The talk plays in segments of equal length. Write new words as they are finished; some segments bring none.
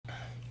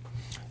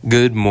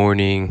Good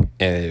morning,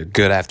 good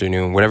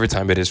afternoon, whatever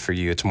time it is for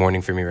you. It's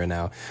morning for me right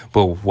now.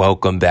 But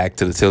welcome back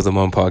to the Tales of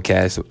Mon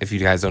podcast. If you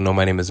guys don't know,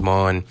 my name is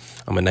Mon.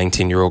 I'm a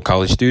 19-year-old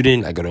college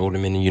student. I go to Old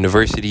Dominion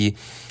University.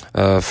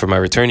 For my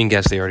returning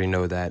guests, they already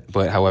know that.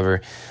 But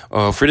however,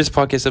 for this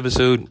podcast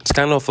episode, it's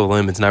kind of off the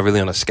limb. It's not really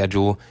on a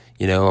schedule.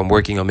 I'm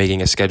working on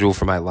making a schedule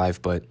for my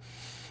life. But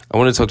I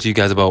want to talk to you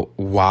guys about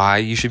why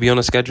you should be on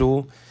a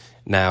schedule.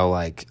 Now,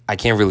 I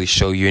can't really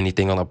show you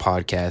anything on a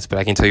podcast, but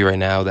I can tell you right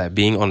now that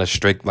being on a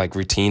strict,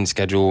 routine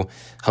schedule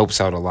helps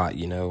out a lot,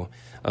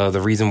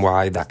 The reason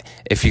why that,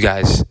 if you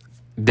guys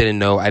didn't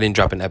know, I didn't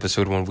drop an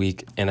episode 1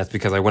 week, and that's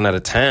because I went out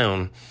of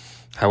town.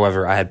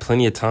 However, I had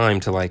plenty of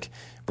time to,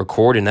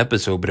 record an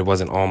episode, but it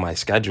wasn't on my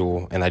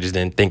schedule, and I just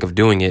didn't think of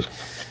doing it.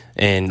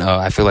 And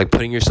I feel like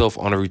putting yourself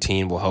on a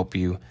routine will help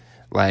you.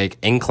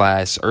 In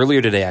class,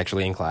 earlier today,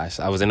 actually, in class,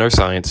 I was in Earth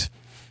Science.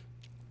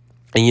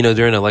 And,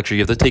 during a lecture, you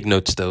have to take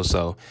notes still.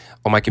 So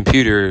on my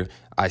computer,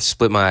 I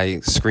split my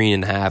screen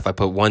in half. I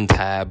put one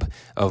tab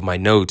of my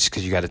notes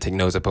because you got to take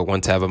notes. I put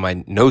one tab of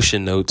my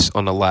Notion notes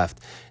on the left.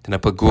 Then I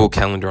put Google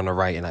Calendar on the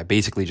right. And I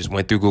basically just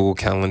went through Google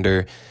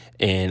Calendar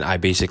and I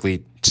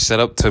basically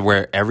set up to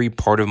where every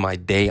part of my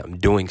day I'm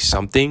doing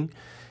something.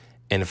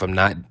 And if I'm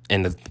not,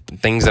 and the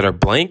things that are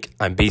blank,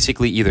 I'm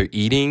basically either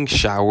eating,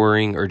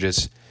 showering, or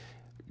just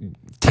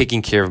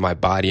taking care of my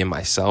body and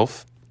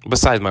myself.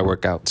 Besides my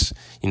workouts,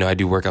 I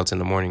do workouts in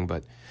the morning,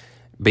 but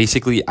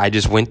basically I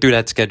just went through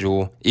that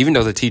schedule. Even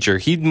though the teacher,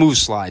 he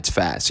moves slides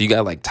fast. So you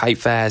got to type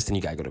fast and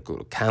you got to go to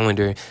Google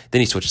Calendar. Then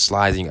he switches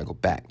slides and you got to go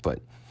back. But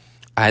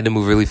I had to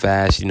move really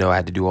fast. I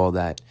had to do all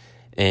that.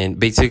 And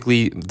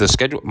basically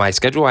my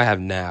schedule I have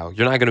now,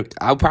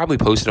 I'll probably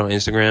post it on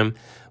Instagram,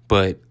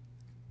 but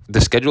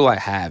the schedule I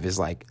have is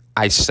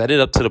I set it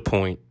up to the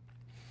point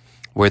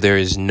where there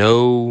is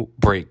no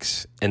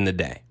breaks in the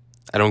day.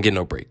 I don't get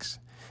no breaks.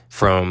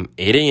 From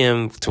 8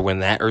 a.m. to when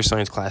that Earth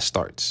Science class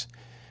starts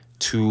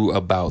to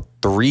about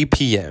 3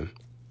 p.m.,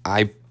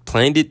 I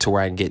planned it to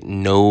where I get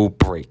no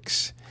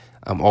breaks.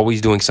 I'm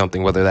always doing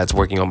something, whether that's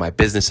working on my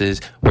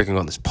businesses, working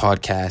on this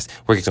podcast,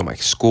 working on my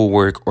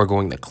schoolwork, or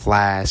going to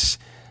class,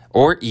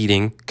 or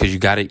eating, because you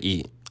got to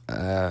eat.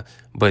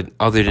 But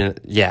other than,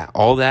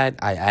 all that,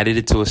 I added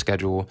it to a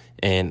schedule,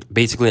 and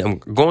basically I'm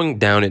going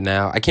down it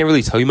now. I can't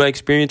really tell you my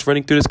experience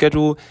running through the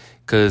schedule,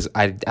 because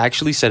I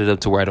actually set it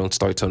up to where I don't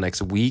start till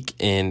next week.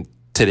 And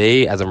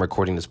today, as I'm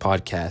recording this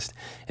podcast,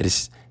 it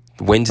is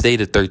Wednesday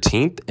the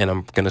 13th, and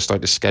I'm going to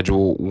start the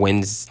schedule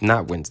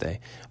Monday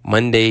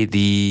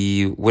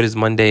what is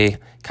Monday?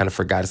 Kind of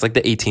forgot. It's the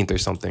 18th or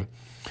something.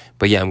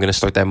 But I'm going to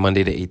start that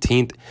Monday the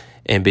 18th,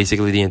 and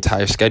basically the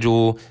entire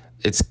schedule,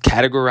 it's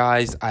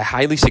categorized. I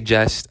highly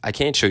suggest, I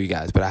can't show you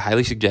guys, but I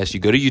highly suggest you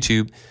go to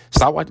YouTube,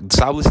 stop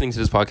listening to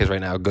this podcast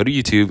right now, go to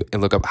YouTube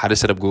and look up how to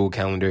set up Google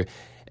Calendar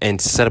and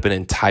set up an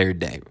entire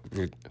day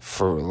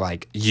for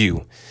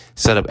you.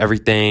 Set up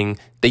everything.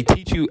 They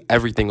teach you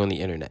everything on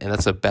the internet, and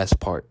that's the best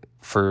part.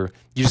 You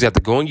just have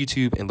to go on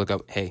YouTube and look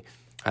up,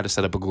 how to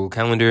set up a Google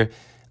Calendar.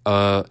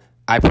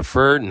 I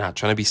prefer, not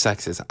trying to be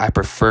sexist, I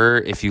prefer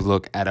if you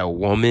look at a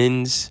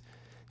woman's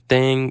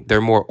thing,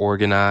 they're more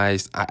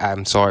organized.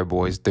 I'm sorry,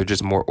 boys, they're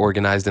just more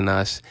organized than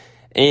us.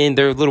 And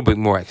they're a little bit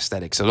more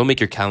aesthetic. So they'll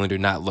make your calendar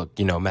not look,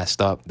 messed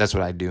up. That's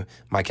what I do.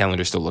 My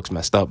calendar still looks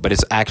messed up, but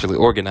it's actually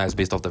organized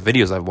based off the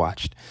videos I've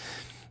watched.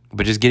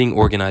 But just getting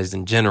organized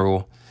in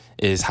general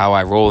is how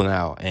I roll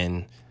now.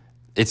 And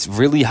it's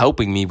really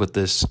helping me with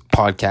this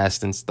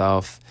podcast and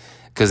stuff.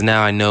 Because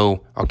now I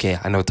know what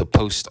to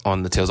post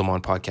on the Tales of Mon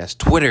podcast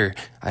Twitter.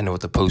 I know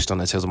what to post on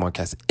the Tales of Mon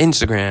podcast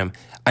Instagram.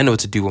 I know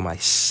what to do with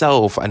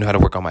myself. I know how to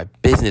work on my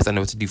business. I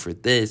know what to do for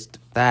this,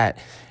 that.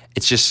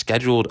 It's just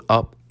scheduled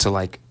up to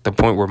the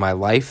point where my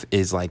life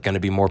is going to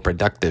be more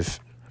productive.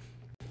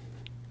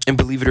 And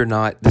believe it or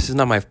not, this is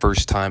not my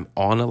first time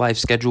on a life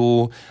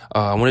schedule.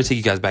 I want to take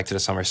you guys back to the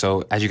summer.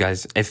 So as you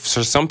guys, if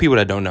for some people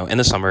that don't know, in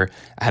the summer,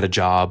 I had a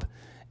job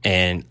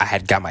and I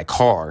had got my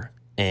car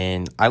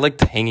and I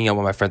liked hanging out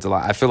with my friends a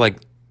lot. I feel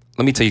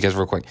let me tell you guys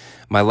real quick.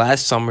 My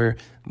last summer,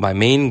 my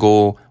main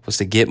goal was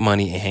to get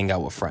money and hang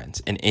out with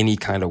friends in any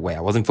kind of way. I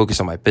wasn't focused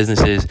on my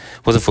businesses,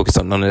 wasn't focused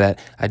on none of that.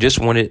 I just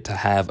wanted to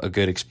have a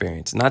good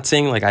experience. Not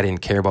saying I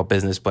didn't care about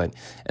business, but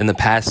in the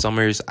past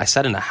summers, I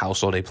sat in the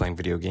house all day playing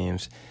video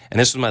games. And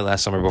this was my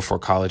last summer before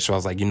college. So I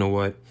was like, you know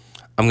what?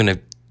 I'm going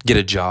to get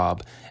a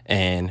job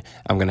and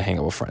I'm going to hang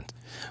out with friends.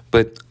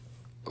 But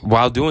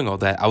while doing all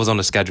that, I was on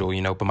the schedule,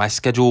 but my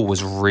schedule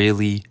was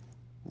really,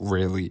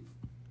 really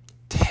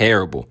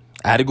terrible.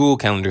 I had a Google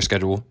Calendar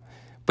schedule,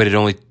 but it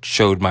only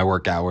showed my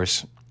work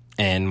hours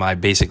and my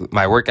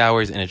work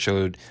hours, and it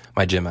showed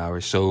my gym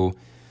hours. So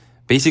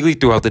basically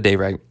throughout the day,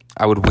 right,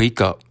 I would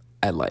wake up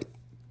at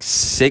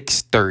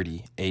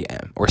 6:30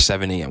 a.m. or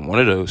 7 a.m., one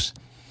of those,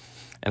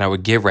 and I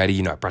would get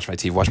ready, I brush my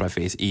teeth, wash my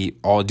face, do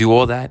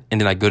all that, and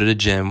then I go to the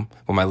gym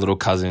with my little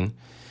cousin.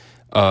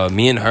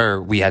 Me and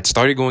her, we had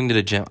started going to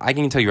the gym. I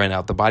can tell you right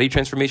now, the body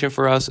transformation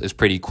for us is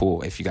pretty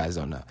cool if you guys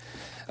don't know.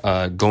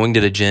 Going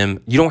to the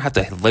gym, you don't have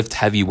to lift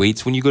heavy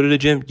weights when you go to the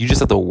gym. You just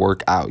have to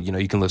work out.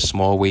 You can lift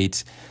small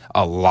weights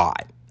a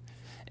lot.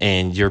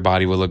 and your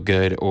body will look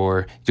good,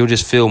 or you'll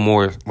just feel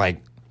more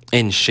like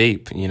in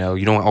shape. You know,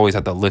 you don't always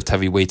have to lift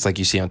heavy weights like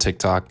you see on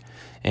TikTok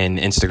and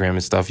Instagram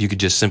and stuff. You could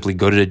just simply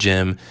go to the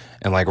gym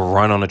and like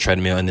run on a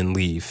treadmill and then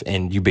leave,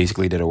 and you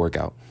basically did a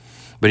workout.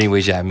 But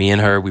anyways, yeah, me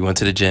and her, we went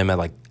to the gym at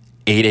like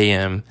 8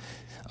 a.m.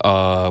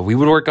 We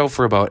would work out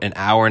for about an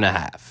hour and a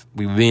half.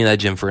 We would be in that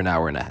gym for an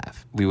hour and a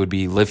half. We would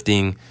be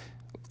lifting,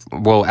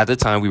 well, at the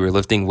time we were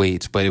lifting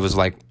weights, but it was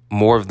like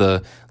more of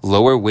the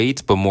lower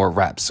weights, but more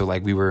reps. So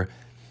like we were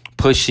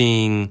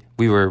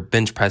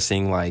bench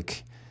pressing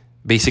like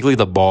basically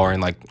the bar,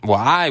 and like, well,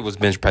 I was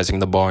bench pressing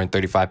the bar in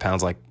 35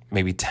 pounds, like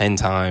maybe 10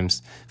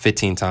 times,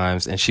 15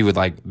 times. And she would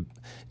like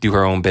do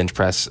her own bench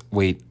press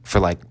weight for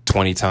like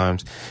 20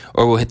 times.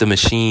 Or we'll hit the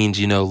machines,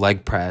 you know,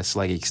 leg press,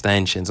 like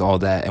extensions, all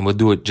that. And we'll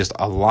do it just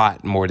a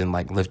lot more than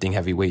like lifting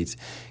heavy weights.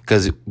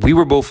 Because we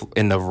were both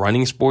in the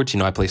running sports. You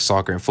know, I play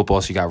soccer and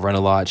football, so you got to run a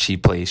lot. She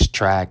plays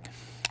track,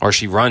 or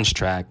she runs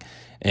track,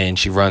 and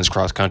she runs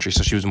cross country.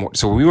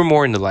 So we were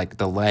more into like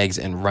the legs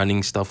and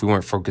running stuff. We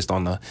weren't focused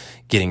on the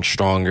getting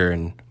stronger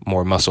and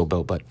more muscle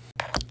built. But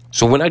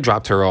so when I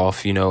dropped her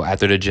off, you know,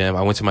 after the gym,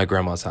 I went to my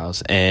grandma's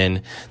house.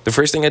 And the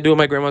first thing I do at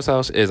my grandma's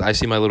house is I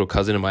see my little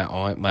cousin and my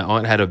aunt. My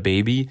aunt had a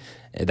baby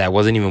that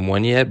wasn't even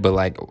one yet. But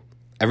like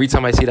every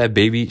time I see that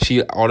baby,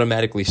 she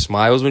automatically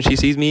smiles when she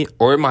sees me,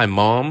 or my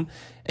mom.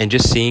 And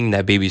just seeing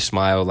that baby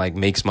smile like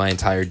makes my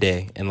entire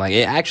day. And like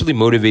it actually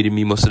motivated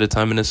me most of the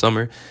time in the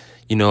summer.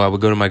 You know, I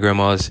would go to my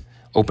grandma's,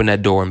 open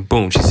that door, and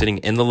boom, she's sitting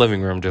in the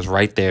living room just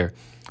right there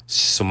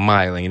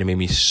smiling. And it made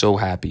me so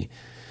happy.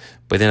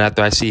 But then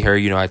after I see her,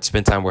 you know, I'd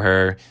spend time with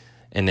her,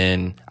 and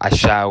then I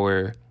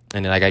shower,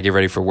 and then I got to get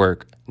ready for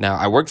work. Now,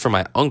 I worked for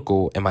my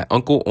uncle, and my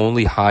uncle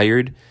only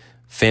hired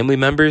family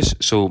members.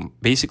 So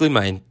basically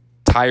my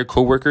entire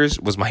coworkers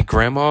was my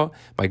grandma,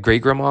 my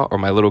great-grandma, or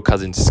my little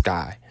cousin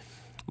Sky.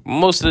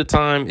 Most of the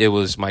time, it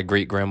was my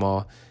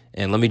great-grandma.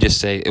 And let me just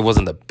say, it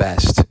wasn't the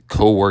best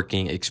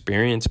co-working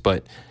experience,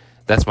 but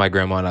that's my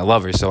grandma, and I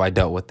love her, so I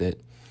dealt with it.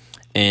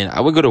 And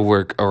I would go to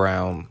work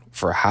around,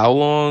 for how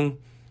long?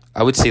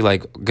 I would say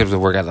like go to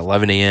work at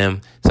 11 a.m.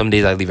 Some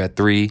days I'd leave at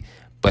 3.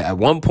 But at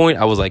one point,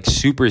 I was like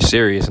super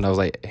serious, and I was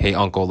like, hey,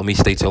 uncle, let me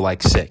stay till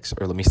like 6,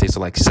 or let me stay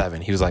till like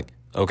 7. He was like,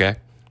 okay.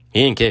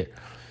 He didn't care.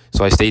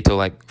 So I stayed till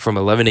like from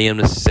 11 a.m.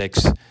 to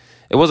 6.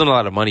 It wasn't a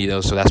lot of money,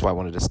 though, so that's why I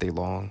wanted to stay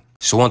long.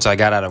 So once I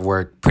got out of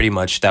work, pretty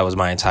much that was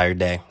my entire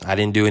day. I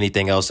didn't do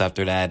anything else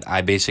after that.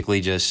 I basically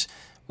just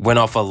went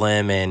off a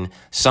limb, and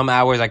some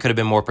hours I could have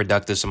been more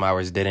productive, some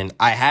hours didn't.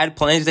 I had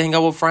plans to hang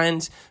out with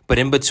friends, but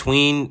in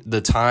between the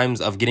times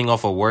of getting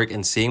off of work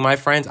and seeing my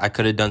friends, I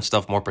could have done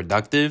stuff more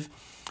productive.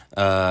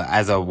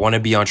 As a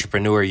wannabe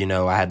entrepreneur, you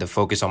know, I had to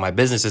focus on my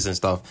businesses and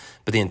stuff,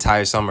 but the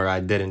entire summer I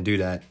didn't do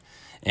that.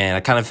 And I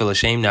kind of feel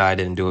ashamed now I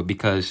didn't do it,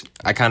 because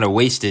I kind of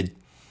wasted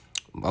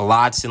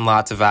lots and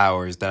lots of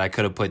hours that I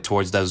could have put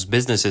towards those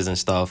businesses and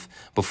stuff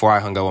before I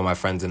hung out with my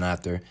friends and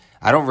after.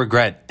 I don't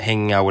regret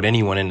hanging out with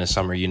anyone in the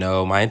summer, you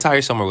know. My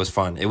entire summer was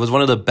fun. It was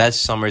one of the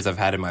best summers I've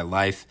had in my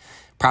life.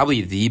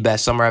 Probably the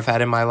best summer I've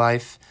had in my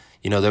life.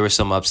 You know, there were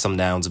some ups, some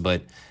downs,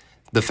 but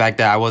the fact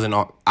that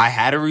I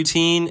had a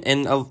routine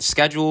and a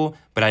schedule,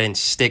 but I didn't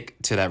stick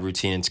to that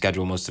routine and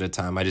schedule most of the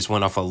time. I just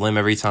went off a limb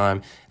every time,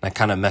 and that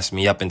kind of messed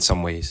me up in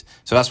some ways.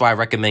 So that's why I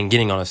recommend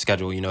getting on a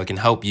schedule. You know, it can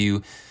help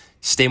you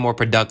stay more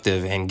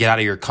productive and get out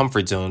of your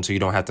comfort zone, so you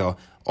don't have to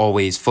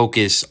always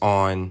focus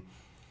on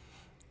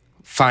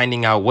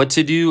finding out what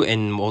to do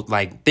and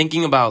like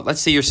thinking about, let's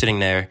say you're sitting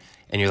there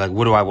and you're like,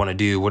 what do I want to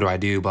do? What do I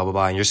do? Blah, blah,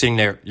 blah. And you're sitting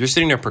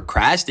there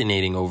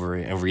procrastinating over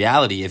it. In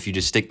reality, if you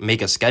just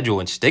make a schedule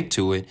and stick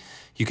to it,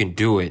 you can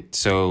do it.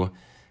 So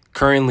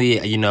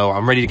currently, you know,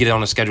 I'm ready to get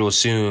on a schedule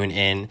soon.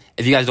 And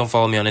if you guys don't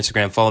follow me on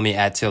Instagram, follow me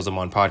at Tales of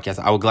Mon Podcast.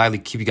 I will gladly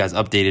keep you guys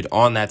updated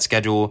on that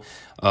schedule.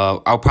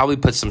 I'll probably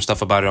put some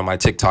stuff about it on my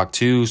TikTok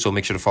too. So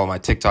make sure to follow my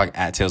TikTok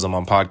at Tales of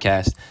Mon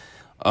Podcast.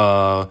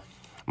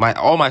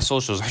 All my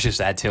socials are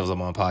just at Tales of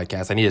Mon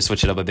Podcast. I need to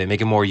switch it up a bit,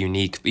 make it more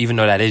unique, even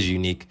though that is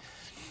unique.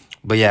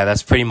 But yeah,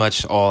 that's pretty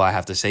much all I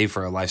have to say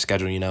for a life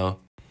schedule, you know.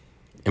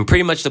 And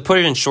pretty much to put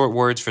it in short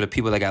words for the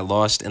people that got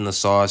lost in the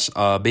sauce,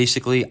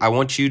 basically, I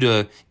want you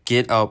to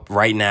get up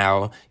right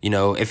now. You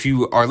know, if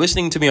you are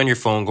listening to me on your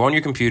phone, go on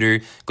your computer,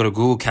 go to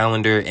Google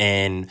Calendar,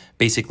 and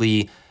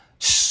basically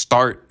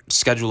start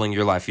scheduling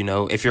your life. You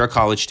know, if you're a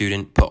college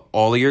student, put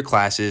all of your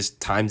classes,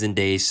 times and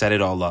days, set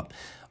it all up.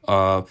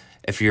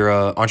 If you're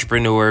an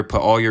entrepreneur,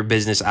 put all your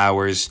business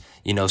hours,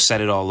 you know,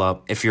 set it all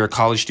up. If you're a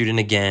college student,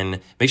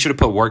 again, make sure to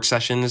put work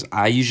sessions.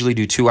 I usually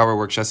do 2-hour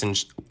work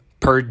sessions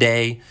per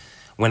day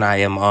when I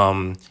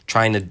am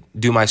trying to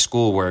do my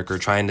schoolwork or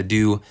trying to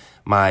do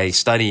my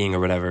studying or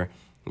whatever.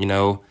 You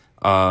know,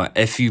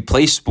 if you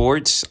play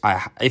sports,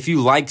 if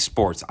you like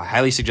sports, I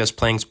highly suggest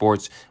playing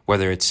sports,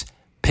 whether it's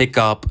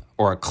pickup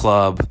or a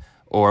club,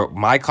 or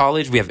my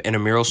college, we have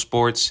intramural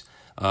sports,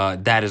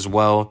 that as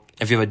well.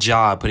 If you have a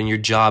job, put in your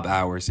job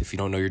hours. If you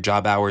don't know your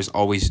job hours,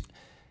 always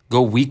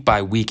go week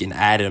by week and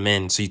add them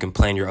in so you can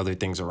plan your other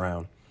things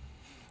around.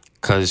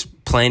 Because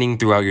planning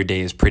throughout your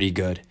day is pretty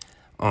good.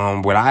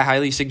 What I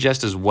highly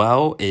suggest as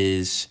well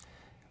is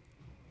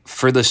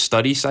For the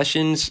study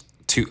sessions,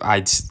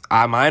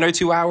 mine are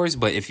 2 hours,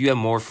 but if you have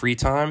more free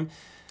time,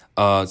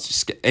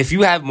 if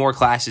you have more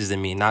classes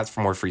than me, not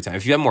for more free time,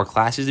 if you have more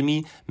classes than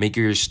me, make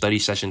your study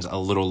sessions a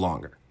little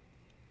longer.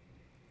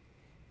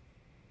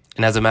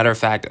 And as a matter of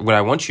fact, what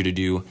I want you to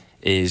do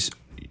is,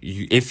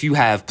 if you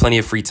have plenty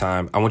of free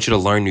time, I want you to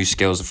learn new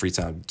skills in free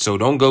time. So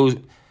don't go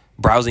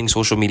browsing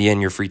social media in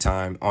your free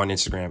time on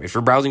Instagram. If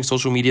you're browsing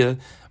social media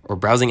or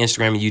browsing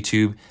Instagram and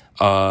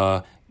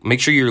YouTube, make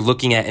sure you're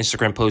looking at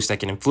Instagram posts that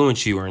can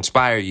influence you or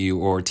inspire you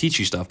or teach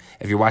you stuff.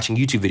 If you're watching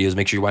YouTube videos,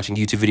 make sure you're watching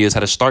YouTube videos how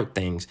to start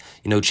things.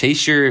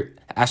 Chase your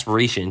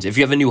aspirations. If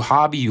you have a new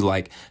hobby you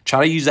like,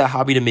 try to use that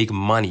hobby to make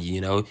money,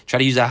 Try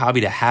to use that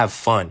hobby to have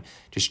fun.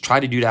 Just try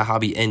to do that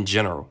hobby in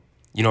general.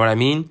 You know what I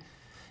mean?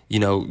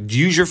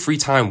 Use your free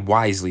time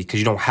wisely, because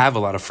you don't have a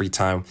lot of free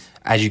time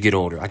as you get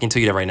older. I can tell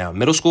you that right now.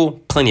 Middle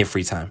school, plenty of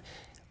free time.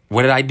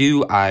 What did I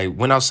do? I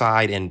went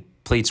outside and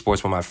played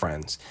sports with my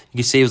friends. You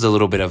can say it was a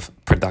little bit of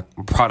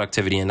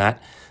productivity in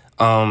that.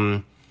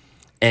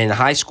 In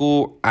high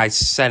school, I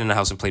sat in the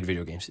house and played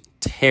video games.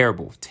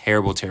 Terrible,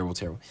 terrible, terrible,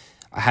 terrible.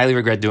 I highly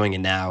regret doing it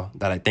now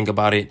that I think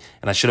about it,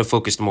 and I should have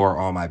focused more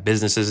on my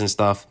businesses and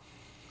stuff.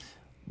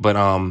 But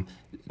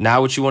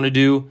now what you want to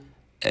do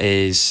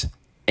is,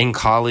 in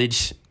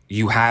college,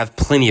 you have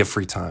plenty of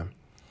free time.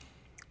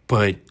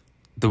 But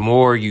the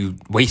more you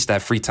waste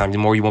that free time, the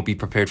more you won't be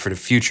prepared for the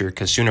future,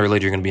 because sooner or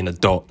later you're going to be an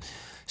adult.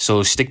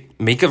 So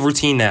make a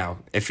routine now.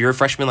 If you're a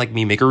freshman like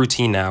me, make a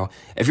routine now.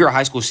 If you're a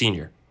high school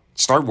senior,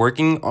 start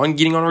working on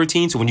getting on a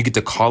routine. So when you get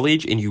to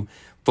college and you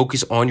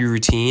focus on your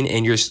routine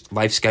and your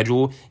life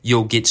schedule,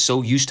 you'll get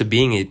so used to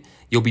being it,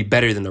 you'll be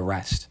better than the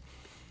rest.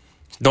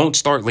 Don't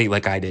start late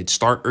like I did.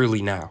 Start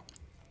early now.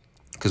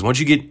 Because once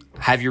you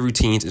have your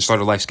routines and start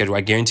a life schedule,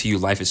 I guarantee you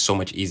life is so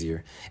much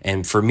easier.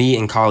 And for me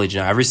in college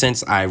now, ever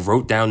since I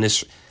wrote down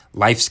this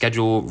life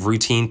schedule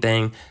routine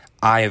thing,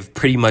 I have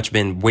pretty much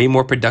been way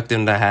more productive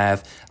than I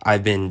have.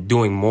 I've been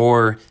doing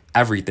more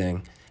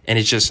everything, and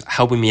it's just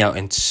helping me out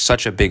in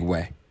such a big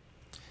way.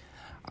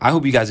 I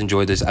hope you guys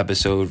enjoyed this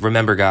episode.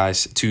 Remember,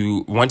 guys,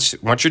 to once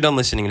you're done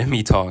listening to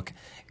me talk,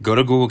 go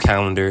to Google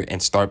Calendar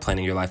and start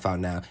planning your life out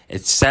now.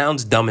 It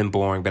sounds dumb and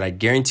boring, but I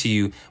guarantee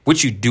you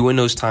what you do in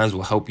those times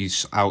will help you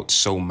out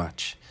so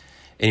much.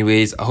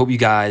 Anyways, I hope you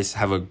guys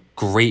have a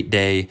great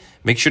day.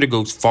 Make sure to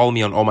go follow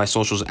me on all my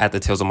socials at the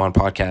Tales of Mon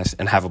podcast,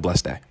 and have a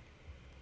blessed day.